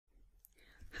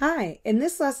Hi, in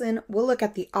this lesson, we'll look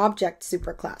at the Object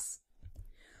Superclass.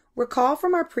 Recall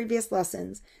from our previous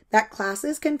lessons that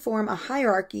classes can form a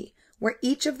hierarchy where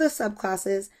each of the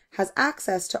subclasses has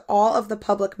access to all of the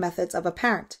public methods of a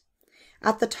parent.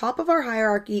 At the top of our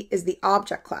hierarchy is the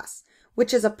Object class,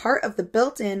 which is a part of the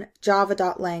built-in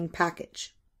java.lang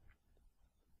package.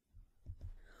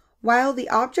 While the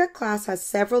Object class has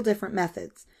several different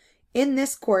methods, in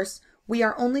this course, we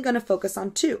are only going to focus on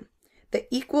two: the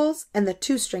equals and the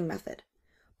toString method.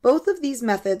 Both of these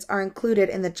methods are included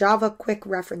in the Java Quick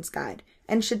Reference Guide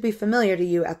and should be familiar to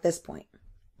you at this point.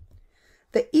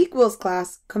 The equals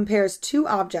class compares two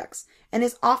objects and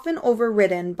is often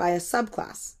overridden by a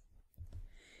subclass.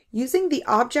 Using the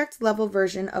object level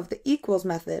version of the equals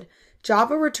method,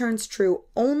 Java returns true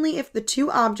only if the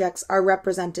two objects are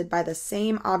represented by the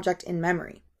same object in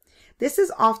memory. This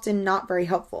is often not very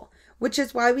helpful, which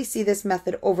is why we see this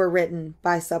method overridden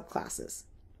by subclasses.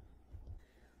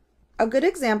 A good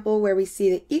example where we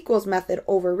see the equals method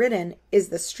overridden is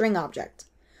the string object.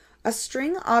 A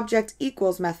string object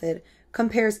equals method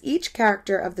compares each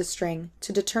character of the string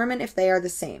to determine if they are the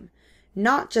same,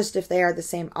 not just if they are the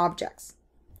same objects.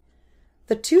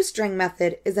 The toString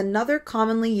method is another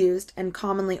commonly used and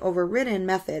commonly overridden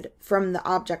method from the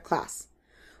object class.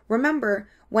 Remember,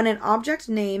 when an object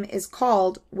name is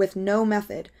called with no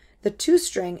method, the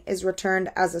toString is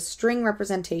returned as a string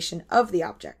representation of the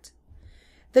object.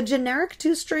 The generic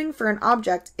toString for an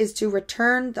object is to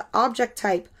return the object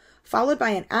type followed by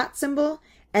an @ symbol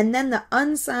and then the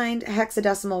unsigned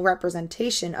hexadecimal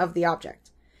representation of the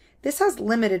object. This has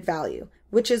limited value,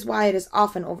 which is why it is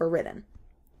often overridden.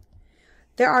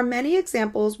 There are many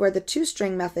examples where the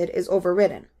toString method is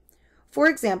overridden. For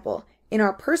example, in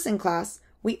our person class,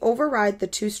 we override the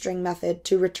toString method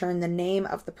to return the name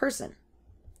of the person.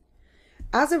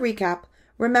 As a recap,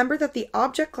 remember that the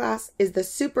object class is the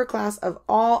superclass of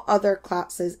all other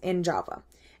classes in Java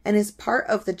and is part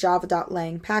of the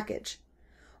java.lang package.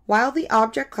 While the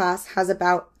object class has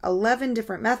about 11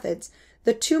 different methods,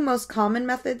 the two most common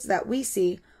methods that we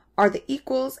see are the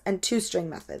equals and toString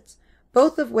methods,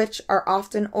 both of which are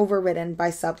often overridden by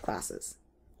subclasses.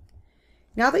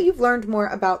 Now that you've learned more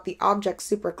about the Object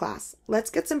Superclass, let's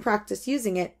get some practice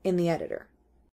using it in the editor.